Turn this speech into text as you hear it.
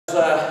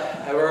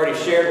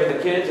already shared with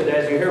the kids, and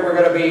as you hear, we're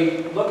going to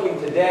be looking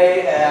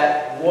today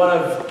at one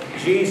of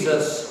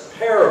Jesus'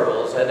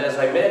 parables. And as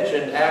I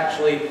mentioned,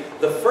 actually,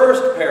 the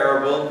first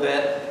parable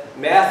that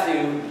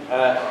Matthew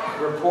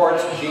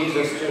reports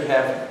Jesus to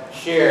have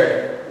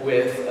shared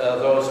with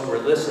those who were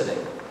listening.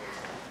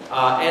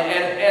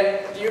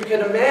 And you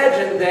can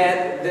imagine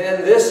that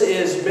then this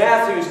is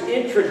Matthew's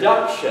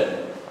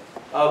introduction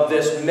of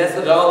this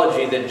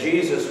methodology that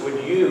Jesus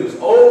would use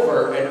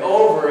over and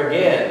over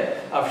again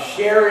of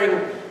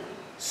sharing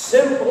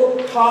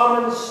simple,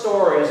 common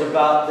stories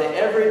about the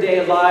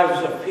everyday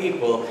lives of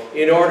people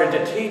in order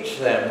to teach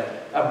them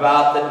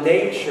about the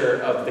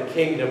nature of the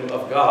kingdom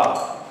of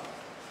God.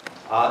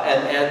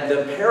 And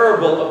the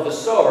parable of the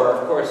sower,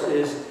 of course,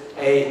 is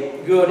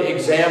a good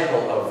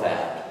example of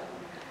that.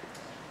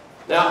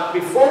 Now,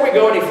 before we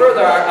go any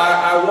further,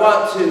 I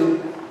want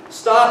to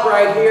stop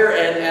right here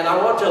and I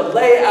want to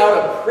lay out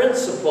a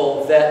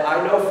principle that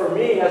I know for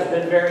me has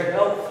been very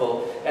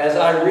helpful as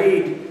I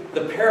read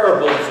the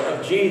parables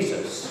of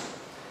Jesus.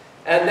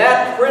 And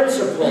that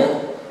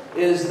principle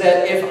is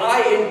that if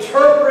I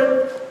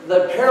interpret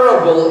the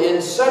parable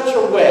in such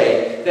a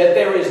way that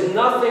there is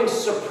nothing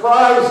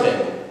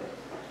surprising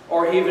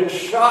or even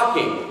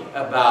shocking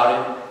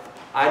about it,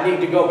 I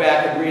need to go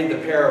back and read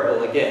the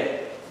parable again.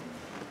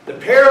 The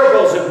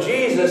parables of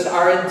Jesus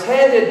are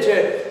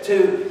intended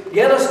to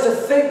get us to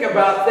think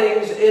about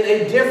things in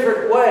a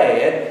different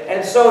way.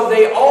 And so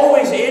they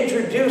always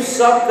introduce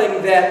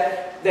something that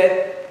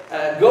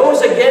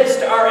goes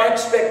against our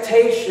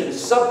expectations,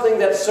 something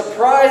that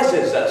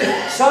surprises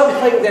us,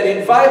 something that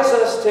invites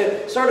us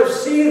to sort of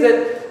see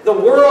that the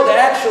world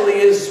actually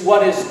is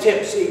what is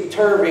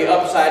tipsy-turvy,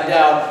 upside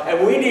down,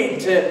 and we need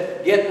to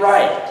get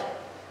right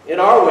in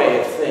our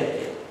way of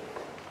thinking.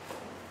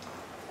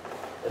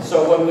 And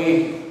so when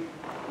we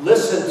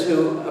listen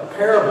to a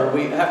parable,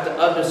 we have to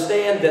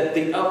understand that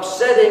the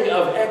upsetting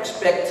of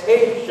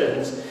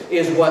expectations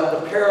is what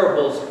the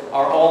parables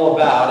are all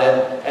about.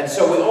 And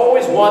so we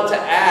always want to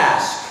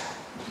ask,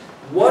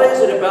 what is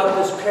it about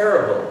this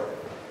parable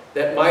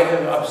that might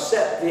have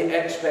upset the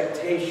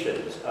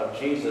expectations of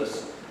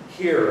Jesus'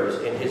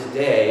 hearers in his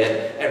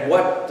day? And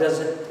what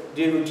does it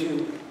do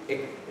to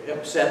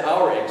upset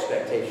our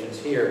expectations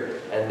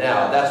here and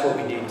now? That's what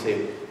we need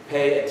to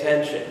pay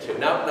attention to.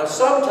 Now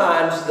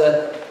sometimes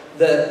the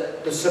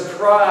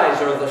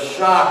surprise or the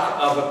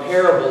shock of a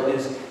parable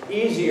is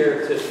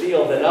easier to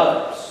feel than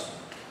others.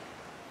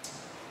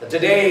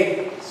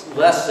 Today's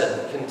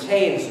lesson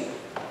contains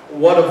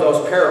one of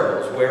those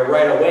parables where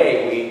right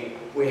away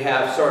we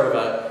have sort of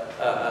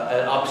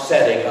an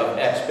upsetting of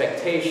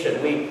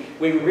expectation.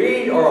 We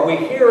read or we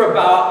hear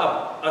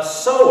about a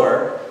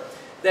sower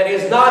that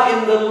is not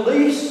in the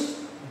least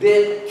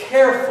bit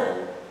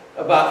careful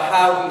about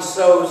how he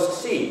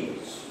sows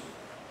seeds.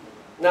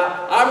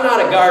 Now, I'm not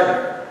a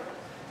gardener.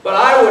 But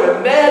I would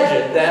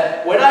imagine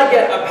that when I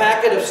get a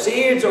packet of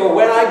seeds or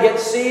when I get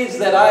seeds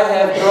that I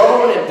have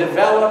grown and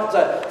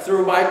developed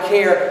through my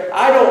care,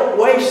 I don't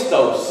waste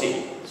those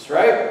seeds,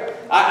 right?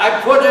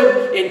 I put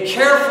them in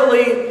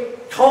carefully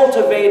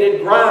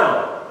cultivated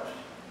ground.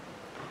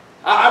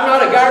 I'm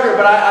not a gardener,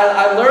 but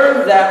I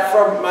learned that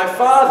from my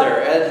father,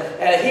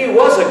 and he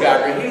was a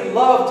gardener. He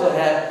loved to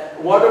have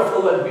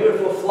wonderful and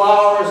beautiful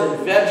flowers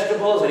and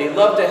vegetables, and he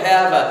loved to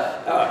have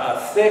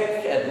a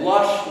thick and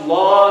lush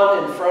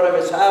lawn in front of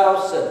his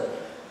house. And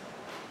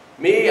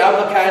me, I'm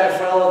the kind of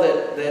fellow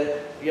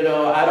that you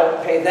know, I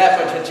don't pay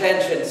that much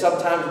attention.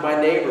 Sometimes my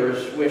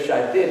neighbors wish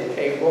I did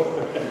pay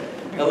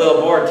a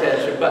little more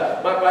attention.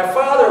 But my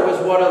father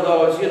was one of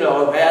those, you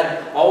know,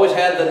 always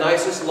had the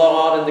nicest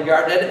lawn in the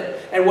garden.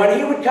 And when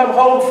he would come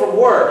home from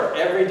work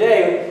every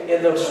day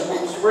in the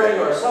spring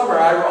or summer,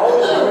 I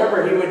always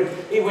remember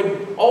he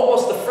would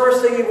almost the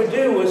first thing he would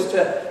do was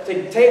to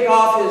take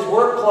off his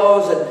work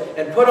clothes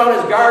and put on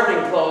his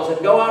gardening clothes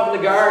and go out in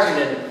the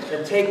garden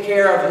and take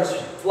care of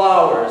his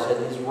flowers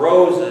and his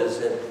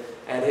roses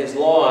and his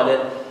lawn.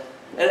 And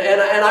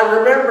I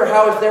remember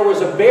how if there was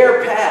a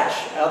bare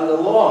patch on the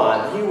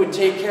lawn, he would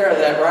take care of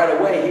that right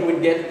away. He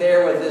would get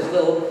there with his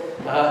little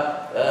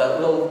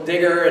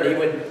digger,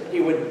 and he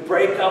would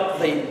break up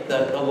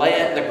the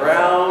land, the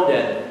ground,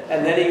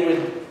 and then he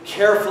would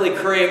carefully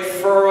create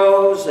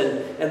furrows,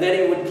 and then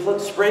he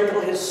would sprinkle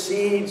his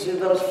seeds in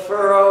those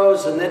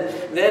furrows, and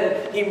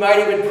then he might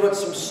even put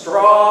some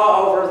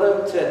straw over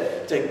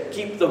them to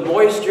keep the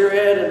moisture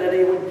in, and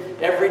then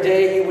every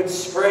day he would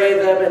spray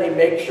them, and he'd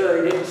make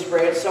sure he didn't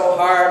spray it so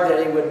hard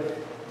that he would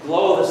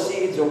blow the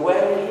seeds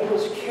away. He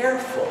was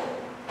careful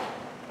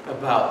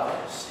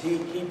about this.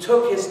 He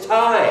took his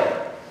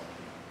time.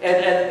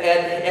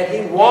 And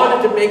he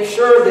wanted to make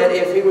sure that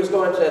if he was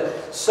going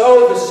to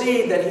sow the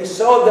seed, that he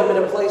sowed them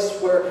in a place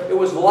where it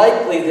was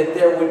likely that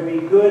there would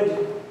be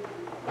good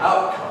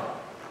outcome.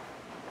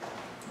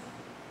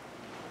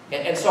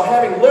 And so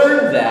having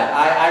learned that,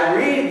 I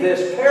read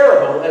this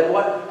parable, and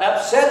what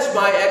upsets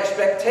my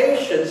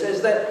expectations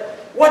is that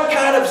what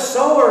kind of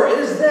sower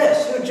is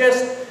this who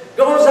just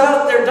goes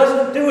out there,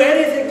 doesn't do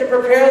anything to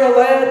prepare the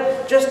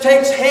land, just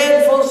takes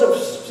handfuls of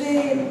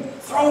seed,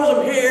 throws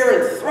them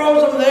here and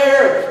throws them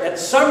there,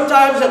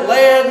 sometimes it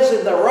lands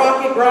in the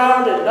rocky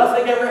ground and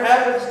nothing ever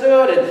happens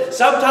to it, and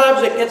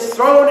sometimes it gets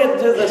thrown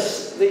into the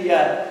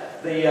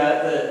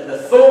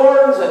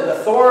thorns, and the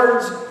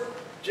thorns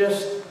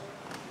just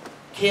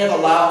can't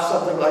allow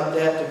something like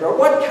that to grow.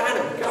 What kind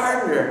of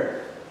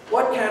gardener,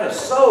 what kind of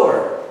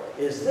sower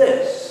is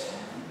this?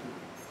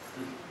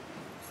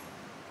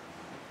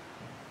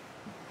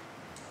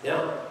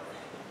 Now,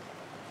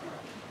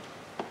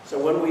 so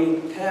when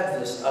we have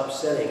this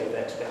upsetting of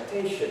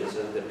expectations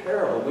in the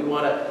parable, we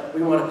want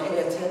to pay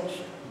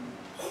attention.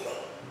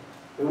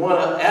 We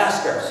want to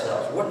ask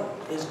ourselves, what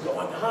is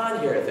going on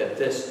here that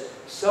this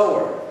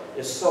sower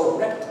is so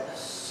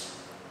reckless?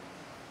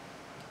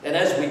 And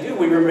as we do,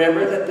 we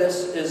remember that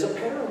this is a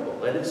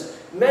parable, and it's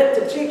meant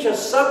to teach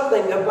us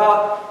something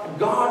about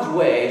God's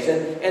ways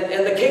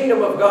and the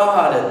kingdom of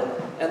God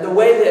and the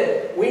way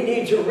that we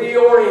need to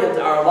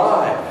reorient our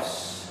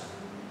lives.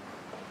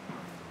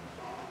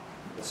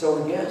 So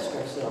we ask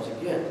ourselves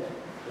again,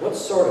 what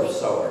sort of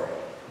sower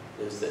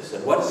is this?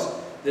 And what does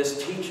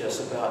this teach us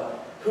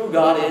about who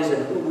God is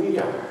and who we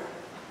are?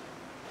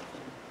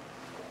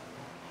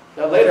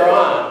 Now later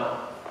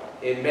on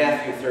in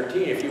Matthew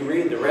 13, if you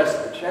read the rest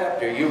of the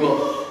chapter, you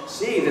will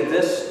see that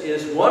this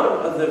is one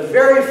of the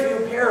very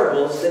few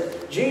parables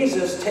that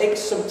Jesus takes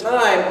some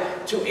time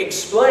to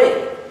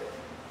explain.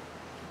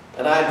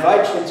 And I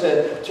invite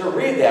you to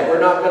read that. We're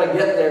not going to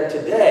get there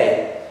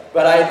today,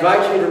 but I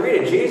invite you to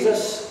read it.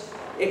 Jesus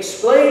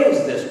explains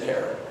this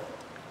parable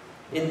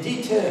in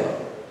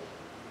detail.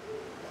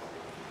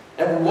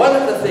 And one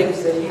of the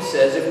things that he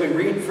says, if we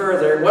read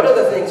further, one of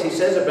the things he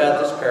says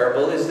about this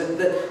parable is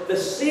that the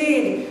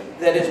seed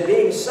that is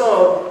being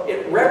sown,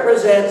 it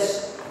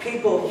represents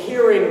people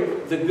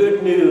hearing the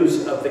good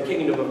news of the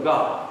kingdom of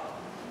God.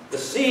 The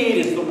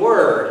seed is the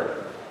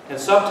word, and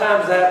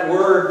sometimes that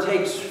word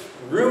takes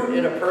root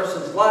in a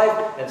person's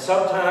life, and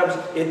sometimes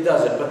it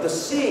doesn't. But the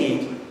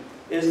seed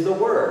is the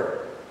word.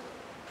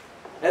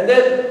 And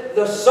then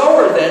the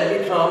sower then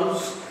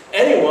becomes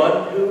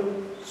anyone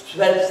who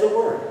spreads the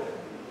word.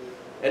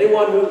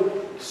 Anyone who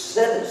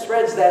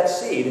spreads that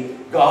seed,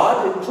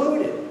 God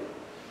included.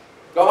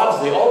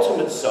 God's the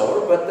ultimate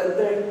sower, but then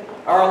there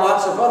are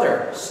lots of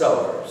other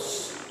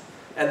sowers.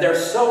 And they're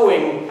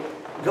sowing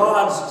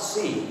God's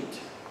seed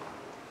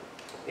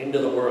into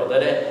the world.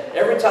 And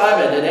every time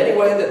and in any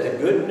way that the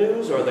good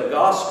news or the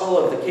gospel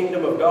of the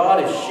kingdom of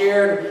God is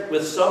shared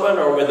with someone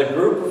or with a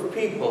group of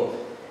people,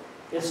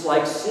 it's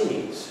like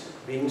seeds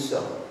being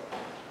sown.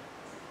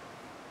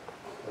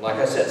 And like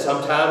I said,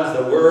 sometimes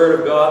the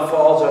word of God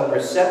falls on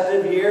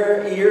receptive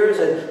ears,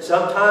 and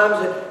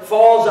sometimes it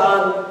falls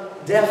on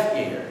deaf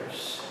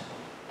ears.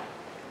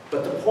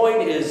 But the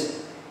point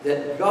is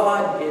that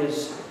God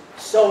is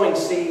sowing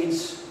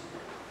seeds,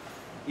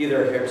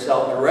 either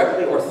himself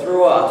directly or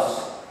through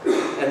us,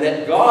 and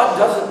that God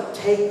doesn't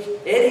take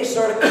any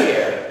sort of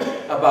care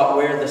about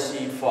where the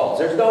seed falls.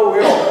 There's no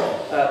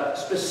real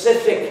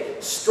specific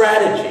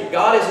strategy.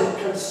 God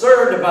isn't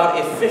concerned about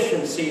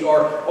efficiency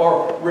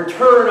or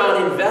return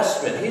on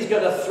investment. He's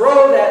going to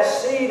throw that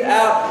seed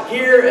out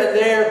here and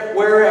there,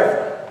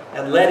 wherever,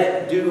 and let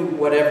it do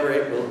whatever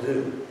it will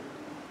do.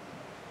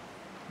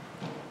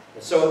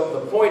 And so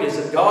the point is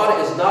that God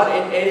is not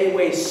in any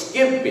way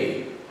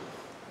skimpy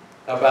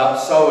about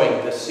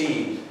sowing the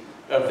seed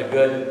of the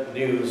good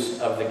news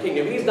of the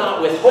kingdom. He's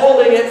not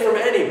withholding it from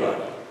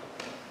anybody.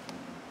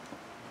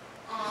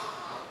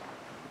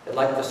 And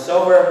like the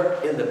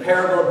sower in the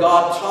parable,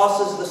 God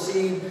tosses the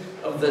seed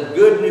of the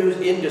good news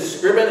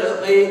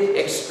indiscriminately,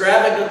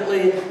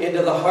 extravagantly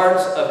into the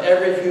hearts of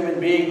every human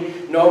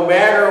being, no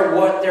matter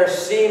what their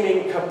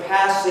seeming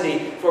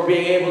capacity for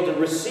being able to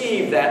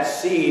receive that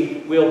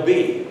seed will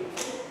be.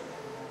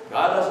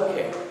 God doesn't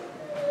care.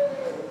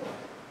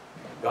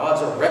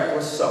 God's a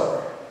reckless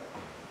sower.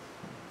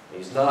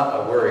 He's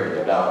not worried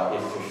about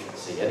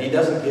efficiency, and he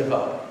doesn't give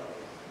up.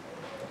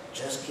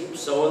 Just keep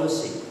sowing the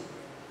seed,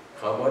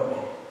 come what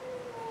may.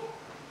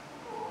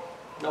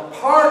 Now,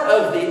 part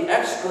of the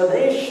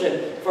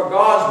explanation for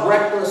God's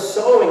reckless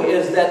sowing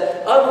is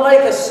that unlike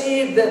a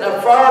seed that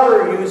a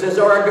farmer uses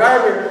or a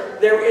gardener,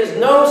 there is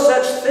no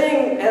such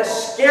thing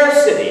as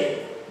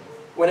scarcity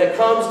when it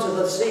comes to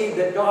the seed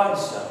that God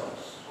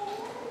sows.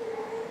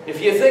 If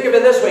you think of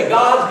it this way,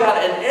 God's got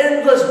an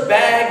endless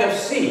bag of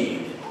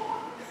seed.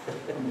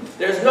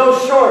 There's no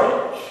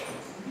shortage.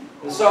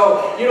 And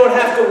so you don't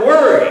have to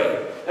worry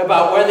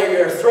about whether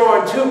you're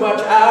throwing too much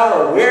out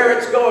or where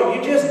it's going.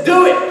 You just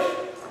do it.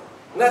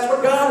 And that's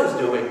what God is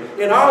doing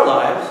in our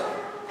lives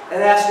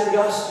and asking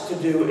us to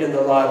do in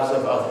the lives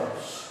of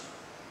others.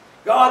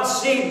 God's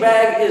seed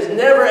bag is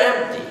never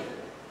empty.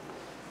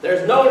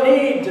 There's no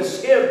need to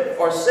skimp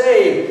or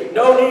save,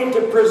 no need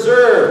to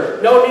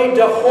preserve, no need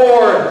to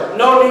hoard,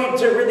 no need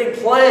to really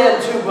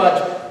plan too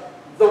much.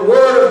 The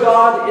Word of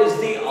God is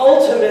the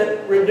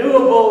ultimate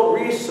renewable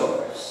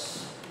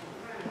resource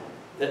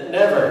that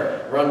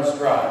never runs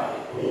dry.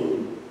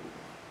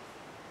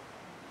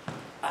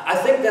 I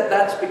think that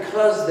that's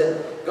because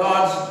that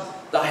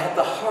at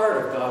the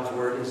heart of God's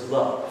Word is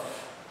love.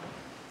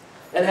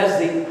 And as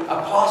the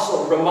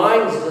apostle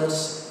reminds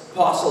us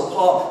Apostle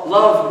Paul,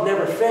 love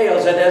never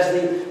fails. And as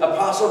the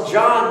Apostle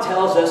John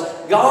tells us,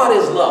 God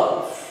is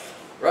love,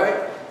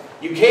 right?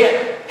 You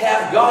can't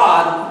have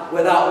God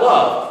without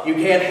love. You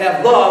can't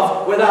have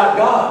love without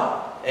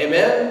God.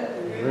 Amen?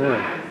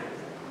 Amen.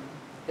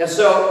 And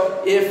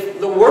so, if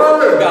the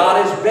Word of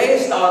God is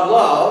based on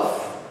love,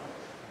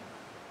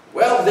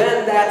 well,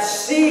 then that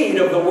seed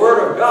of the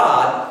Word of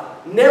God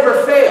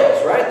never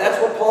fails, right? That's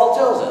what Paul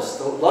tells us.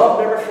 The love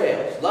never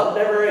fails. Love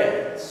never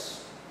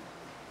ends.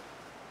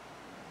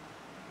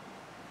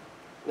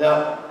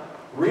 Now,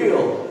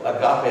 real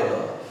agape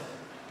love,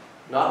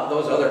 not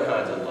those other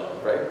kinds of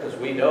love, right? Because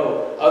we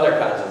know other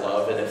kinds of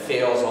love, and it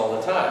fails all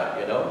the time,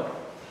 you know?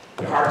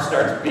 Your heart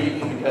starts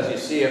beating because you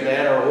see a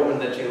man or a woman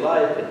that you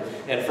like,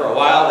 and for a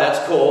while that's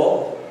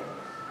cool,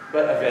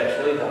 but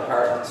eventually the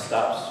heart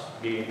stops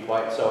beating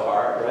quite so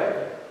hard, right?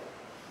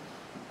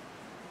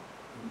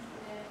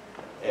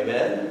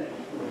 Amen?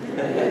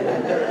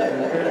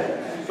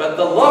 But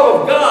the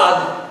love of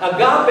God,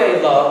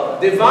 agape love,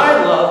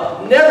 divine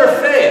love, never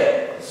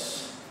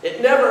fails.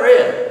 It never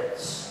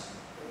ends.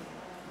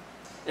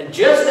 And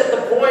just at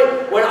the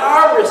point when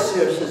our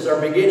resources are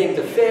beginning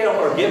to fail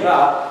or give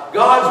out,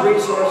 God's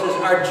resources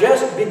are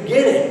just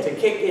beginning to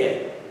kick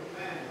in.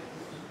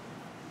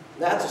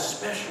 That's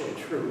especially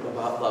true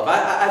about love.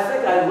 I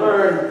think I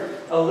learned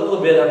a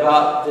little bit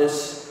about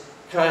this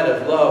kind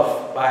of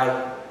love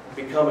by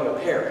becoming a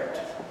parent.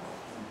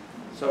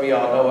 Some of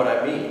y'all know what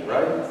I mean,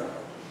 right?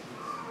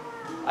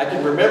 I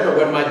can remember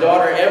when my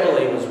daughter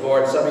Emily was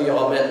born. Some of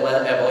y'all met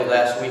Emily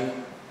last week.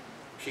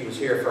 She was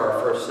here for our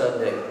first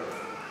Sunday.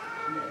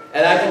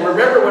 And I can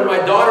remember when my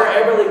daughter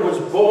Emily was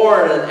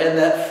born, and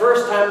that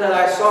first time that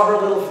I saw her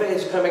little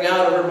face coming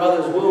out of her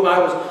mother's womb, I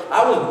was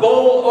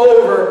bowled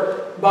over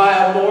by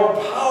a more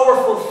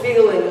powerful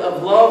feeling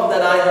of love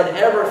than I had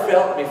ever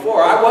felt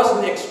before. I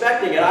wasn't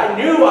expecting it. I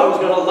knew I was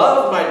going to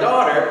love my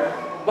daughter,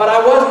 but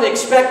I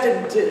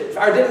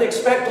didn't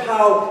expect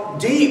how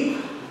deep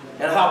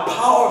and how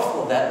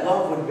powerful that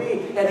love would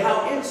be, and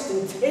how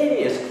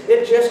instantaneous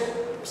it just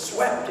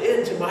swept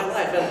into my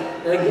life.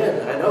 And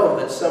again, I know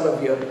that some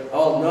of you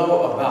all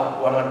know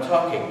about what I'm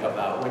talking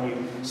about when you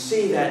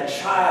see that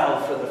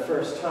child for the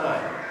first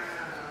time.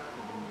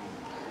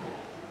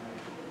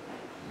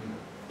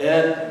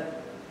 And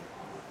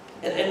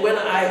when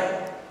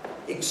I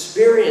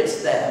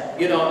experienced that,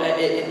 you know,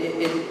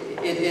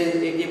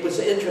 it was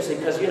interesting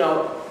because, you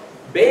know,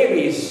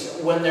 babies,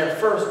 when they're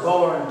first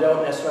born,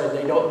 don't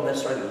necessarily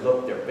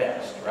look their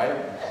best, right?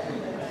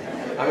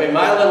 I mean,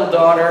 my little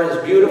daughter, as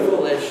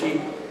beautiful as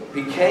she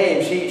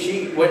became,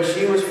 when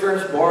she was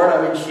first born, I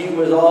mean, she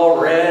was all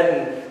red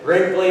and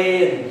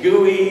wrinkly and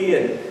gooey,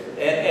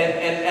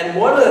 and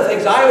one of the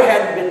things I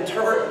had been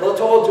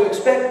told to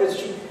expect was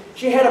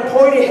she had a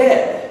pointy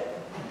head.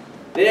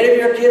 Did any of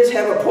your kids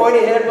have a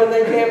pointy head when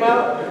they came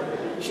out?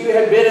 She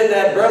had been in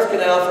that birth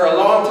canal for a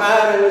long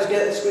time and was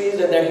getting squeezed,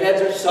 and their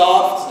heads are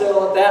soft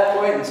still at that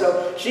point. And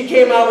so she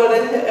came out with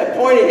a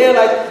pointy head.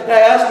 I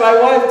asked my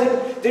wife,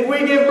 did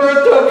we give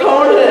birth to a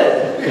cone head?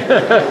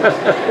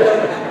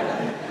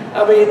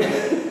 I mean,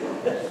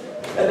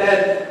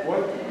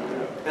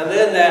 and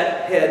then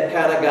that head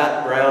kind of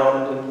got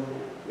round and,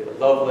 you know,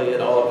 lovely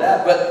and all of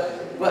that. But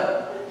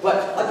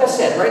like I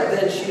said, right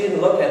then she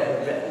didn't look at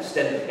her best.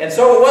 And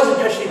so it wasn't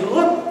because she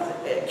looked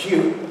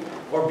cute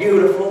or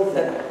beautiful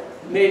that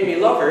made me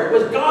love her. It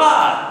was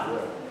God.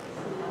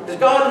 Because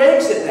God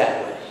makes it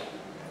that way.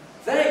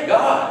 Thank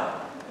God.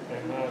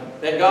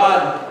 That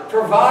God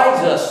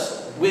provides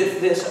us with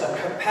this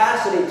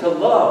capacity to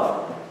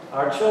love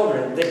our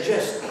children that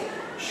just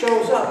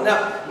shows up.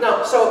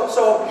 Now, so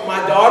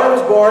my daughter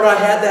was born. I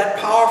had that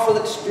powerful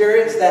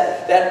experience.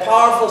 That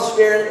powerful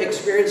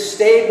experience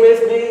stayed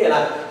with me, and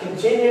I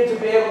continued to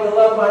be able to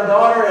love my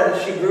daughter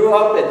as she grew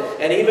up,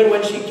 and even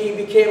when she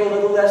became a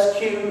little less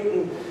cute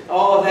and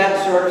all of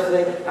that sort of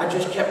thing, I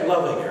just kept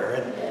loving her.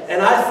 And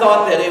I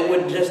thought that it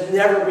would just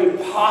never be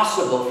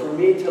possible for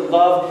me to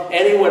love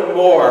anyone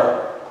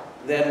more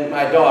than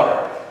my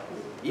daughter.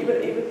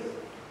 Even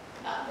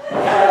I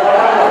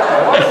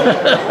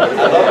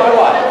love my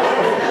wife.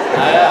 I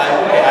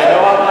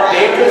know I'm on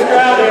dangerous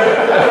ground here.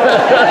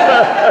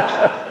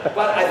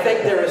 But I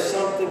think there is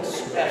something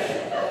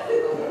special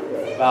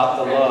about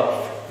the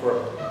love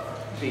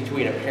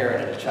between a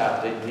parent and a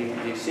child. Do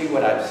you see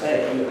what I'm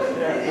saying?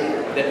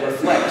 That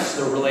reflects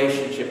the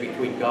relationship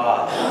between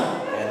God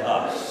and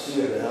us.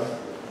 You know?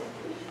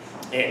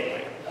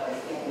 Anyway,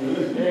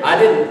 I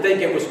didn't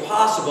think it was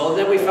possible. And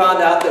then we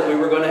found out that we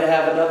were going to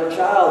have another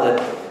child.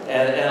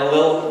 And a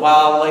little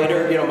while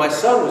later, you know, my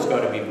son was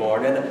going to be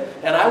born.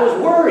 And I was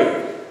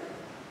worried.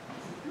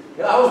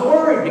 You know, I was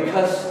worried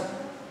because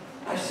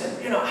I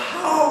said, you know,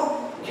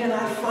 how can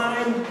I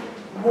find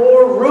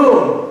more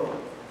room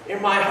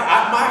in my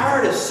heart? My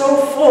heart is so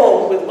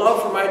full with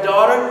love for my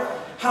daughter.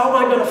 How am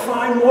I going to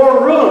find more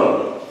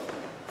room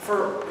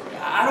for...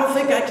 I don't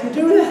think I can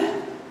do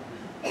that.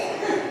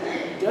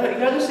 Do you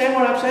understand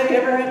what I'm saying? You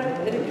ever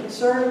had any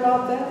concern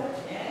about that?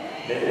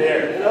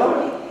 You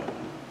know?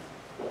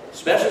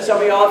 especially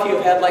some of y'all, if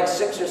you've had like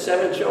 6 or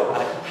 7 children,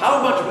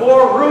 how much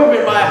more room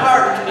in my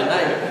heart?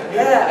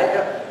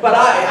 And but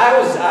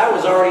I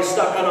was already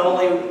stuck on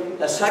only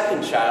a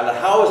second child. And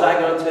how was I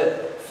going to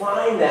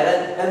find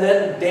that? And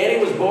then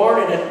Danny was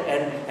born,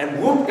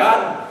 and whoop,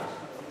 God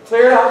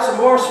cleared out some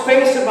more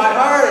space in my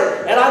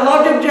heart, and I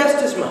loved him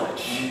just as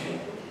much.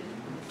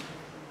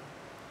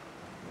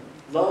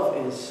 Love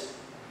is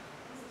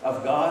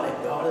of God,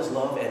 and God is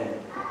love, and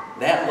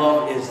that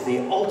love is the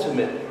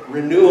ultimate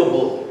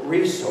renewable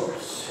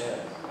resource.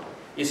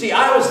 You see,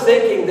 I was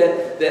thinking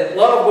that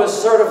love was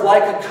sort of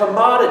like a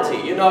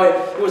commodity. You know,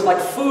 it was like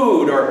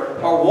food or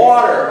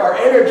water or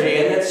energy,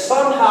 and that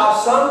somehow,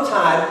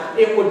 sometime,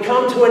 it would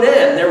come to an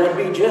end. There would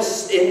be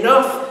just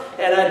enough,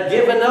 and I'd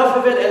give enough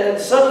of it, and then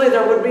suddenly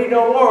there would be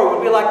no more. It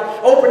would be like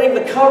opening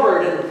the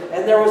cupboard,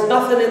 and there was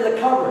nothing in the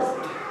cupboard.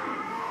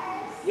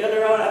 You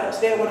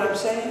understand what I'm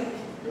saying?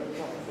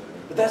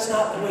 But that's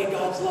not the way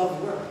God's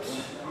love works.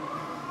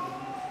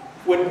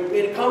 When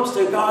it comes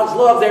to God's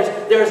love,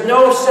 there's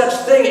no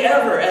such thing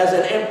ever as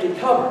an empty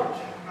cupboard.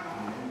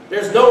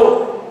 There's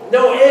no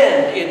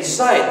end in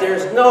sight.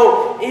 There's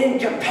no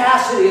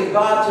incapacity of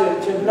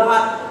God to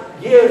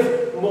not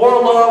give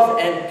more love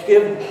and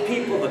give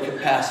people the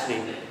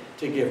capacity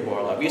to give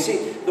more love. You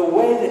see, the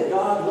way that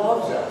God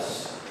loves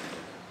us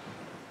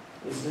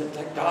is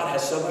that God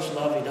has so much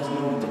love, he doesn't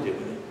know what to do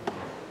with it.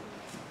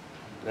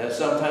 And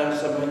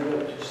sometimes somebody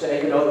would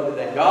say,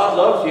 that God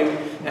loves you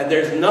and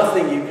there's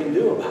nothing you can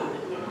do about it.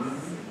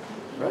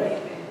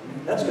 Right?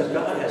 That's because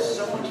God has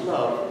so much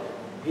love,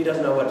 he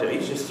doesn't know what to do.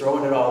 He's just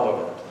throwing it all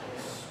over the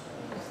place.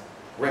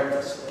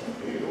 Recklessly.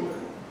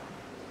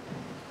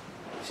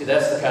 See,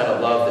 that's the kind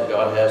of love that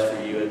God has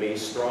for you and me.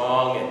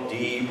 Strong and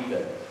deep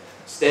and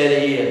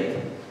steady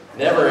and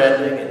never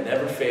ending and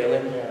never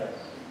failing.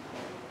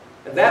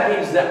 And that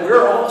means that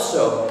we're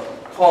also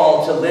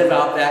called to live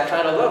out that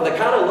kind of love. The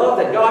kind of love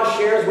that God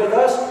shares with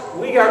us,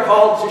 we are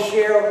called to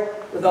share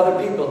with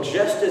other people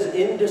just as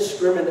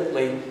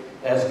indiscriminately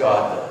as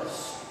God does.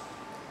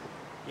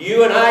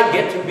 You and I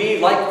get to be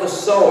like the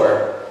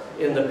sower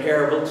in the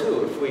parable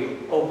too, if we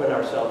open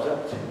ourselves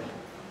up to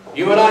it.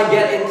 You and I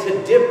get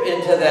to dip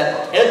into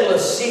that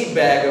endless seed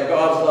bag of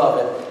God's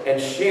love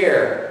and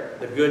share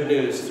the good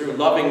news through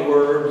loving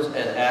words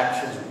and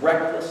actions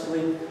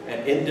recklessly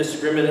and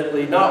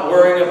indiscriminately, not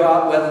worrying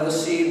about whether the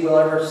seed will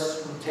ever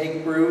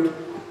take root,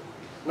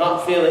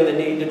 not feeling the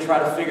need to try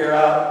to figure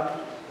out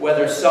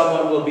whether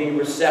someone will be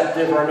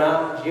receptive or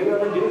not. Do you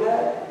ever do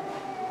that?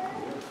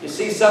 You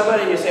see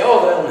somebody and you say,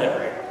 oh, they'll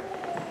never.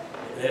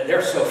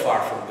 They're so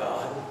far from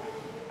God.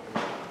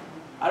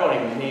 I don't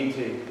even need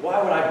to.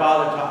 Why would I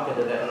bother talking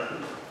to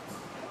them?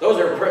 Those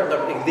are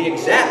the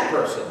exact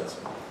persons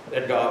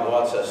that God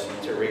wants us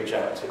to reach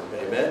out to.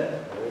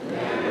 Amen?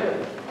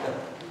 Amen.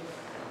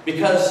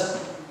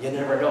 Because you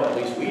never know. At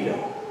least we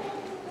don't.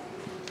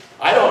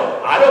 I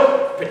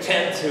don't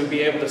pretend to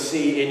be able to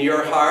see in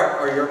your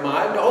heart or your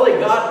mind. Only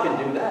God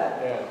can do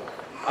that. Yeah.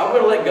 I'm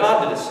going to let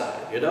God decide,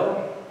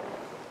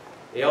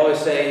 They always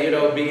say,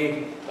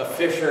 be a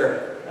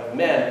fisher of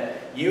men.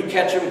 You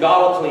catch him,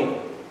 God will clean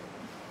him.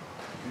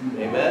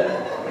 Amen?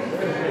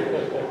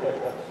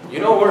 You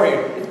don't worry.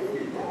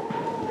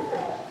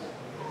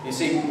 You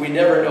see, we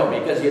never know,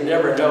 because you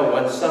never know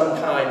when some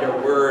kind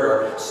of word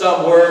or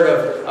some word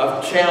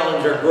of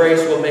challenge or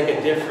grace will make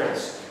a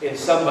difference in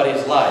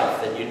somebody's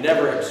life that you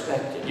never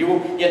expected. You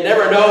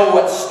never know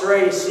what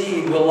stray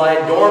seed will lie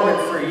dormant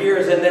for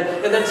years and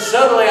then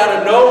suddenly out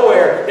of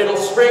nowhere it'll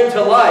spring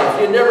to life.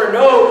 You never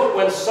know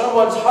when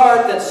someone's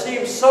heart that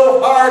seems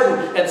so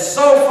hardened and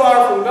so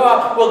far from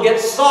God will get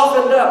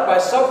softened up by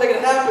something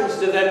that happens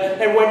to them.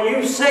 And when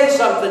you say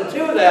something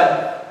to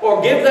them or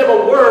give them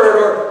a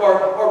word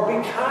or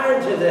be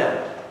kind to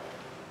them,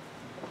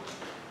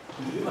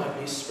 you might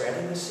be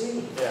spreading the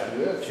seed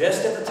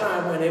just at the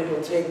time when it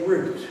will take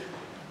root.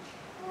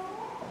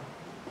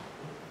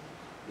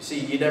 You see,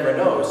 you never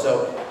know,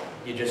 so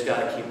you just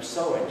got to keep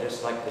sowing,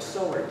 just like the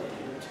sower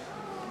did.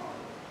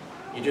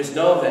 You just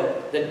know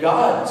that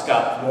God's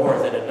got more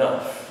than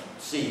enough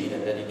seed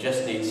and that he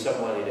just needs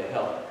somebody to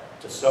help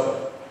to sow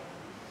it.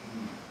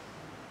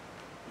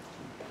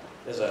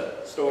 There's a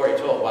story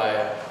told by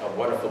a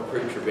wonderful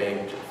preacher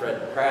named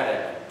Fred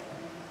Craddock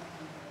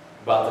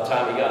about the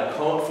time he got a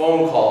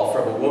phone call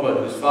from a woman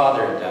whose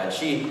father had died.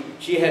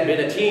 She had been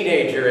a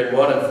teenager in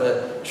one of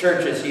the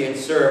churches he had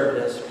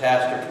served as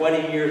pastor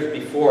 20 years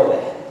before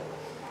that.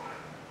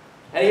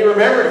 And he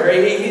remembered her,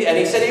 and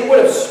he said he would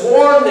have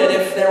sworn that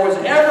if there was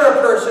ever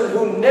a person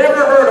who never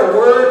heard a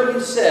word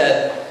he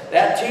said,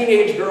 that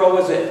teenage girl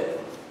was it.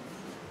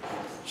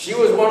 She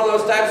was one of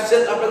those types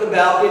sitting up in the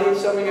balcony.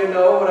 Some of you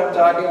know what I'm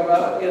talking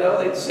about.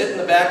 They'd sit in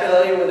the back of the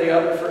lane with the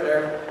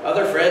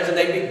other friends, and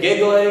they'd be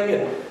giggling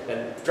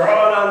and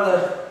drawing on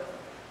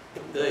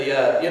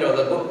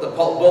the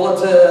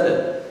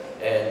bulletin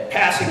and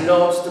passing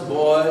notes to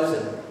boys.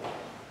 And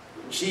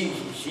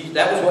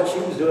that was what she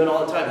was doing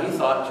all the time. He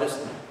thought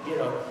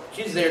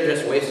she's there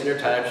just wasting her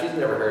time. She's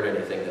never heard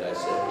anything that I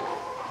said.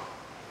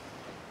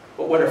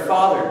 But when her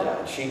father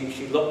died,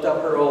 she looked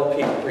up her old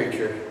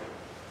preacher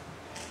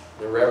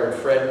the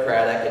Reverend Fred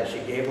Craddock, and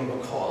she gave him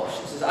a call.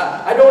 She says,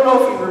 I don't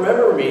know if you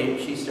remember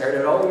me. She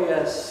started, oh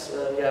yes,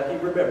 yeah, he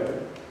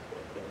remembered.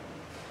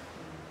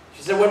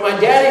 She said, when my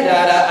daddy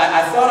died,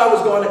 I thought I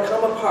was going to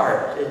come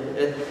apart.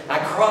 And I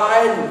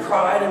cried and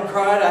cried and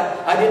cried.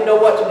 I didn't know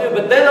what to do.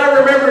 But then I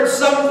remembered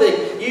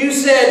something you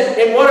said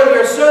in one of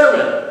your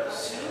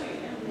sermons.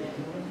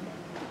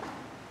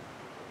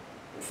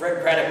 And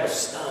Fred Craddock was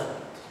stunned.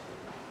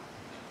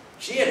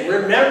 She had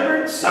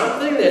remembered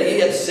something that he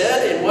had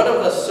said in one of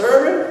the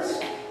sermons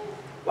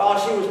while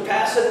she was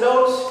passing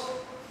notes,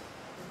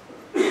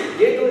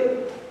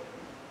 giggling.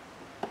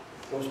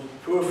 It was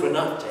proof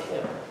enough to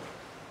him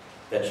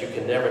that you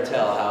can never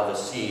tell how the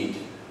seed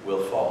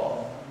will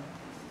fall,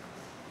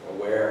 or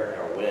where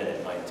or when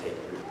it might take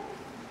root.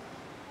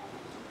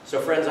 So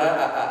friends,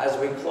 as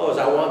we close,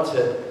 I want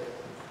to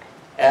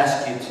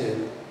ask you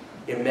to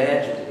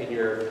imagine in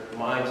your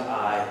mind's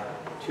eye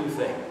two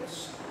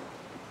things.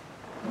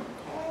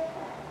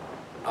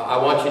 I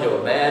want you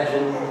to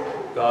imagine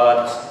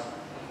God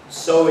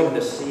sowing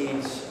the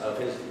seeds of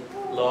His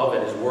love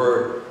and His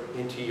Word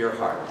into your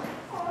heart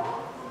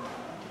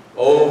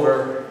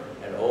over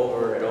and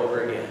over and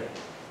over again.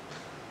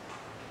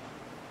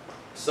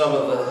 Some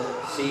of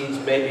the seeds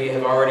maybe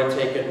have already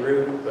taken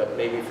root, but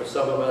maybe for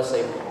some of us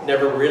they've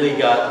never really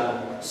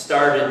gotten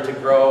started to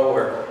grow,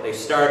 or they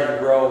started to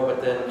grow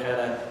but then kind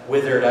of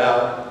withered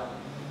out.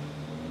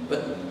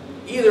 But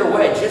either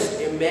way, just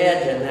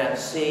imagine that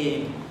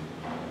seed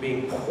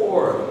being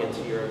poured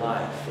into your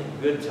life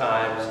in good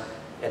times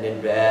and in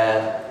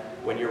bad,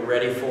 when you're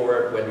ready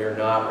for it, when you're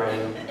not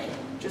ready,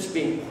 just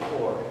being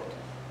poured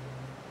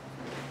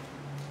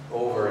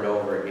over and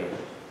over again.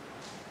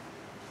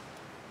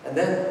 And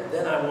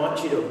then I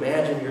want you to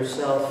imagine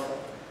yourself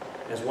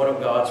as one of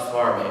God's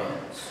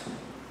farmhands,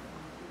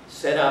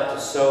 set out to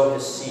sow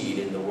His seed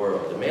in the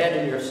world.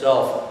 Imagine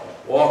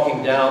yourself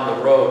walking down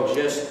the road,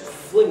 just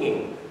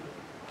flinging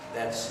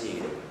that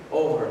seed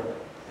over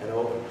and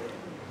over,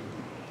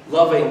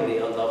 loving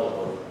the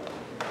unlovable,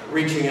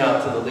 reaching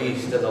out to the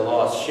least and the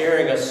lost,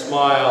 sharing a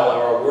smile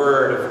or a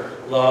word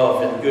of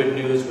love and good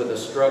news with a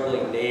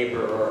struggling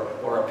neighbor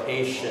or a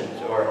patient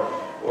or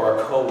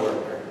a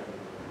co-worker.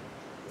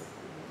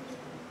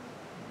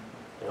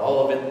 And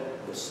all of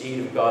it, the seed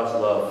of God's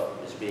love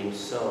is being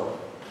sown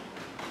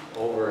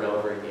over and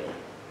over again.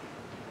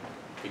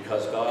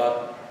 Because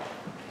God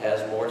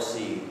has more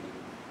seed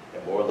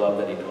and more love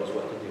than He knows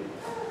what to do.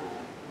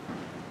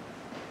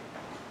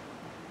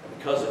 And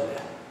because of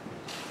that,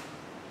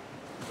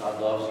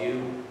 God loves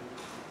you,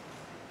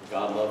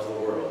 God loves the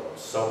world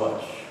so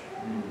much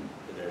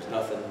that there's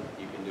nothing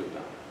you can do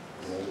about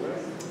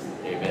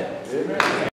it. Amen. Amen.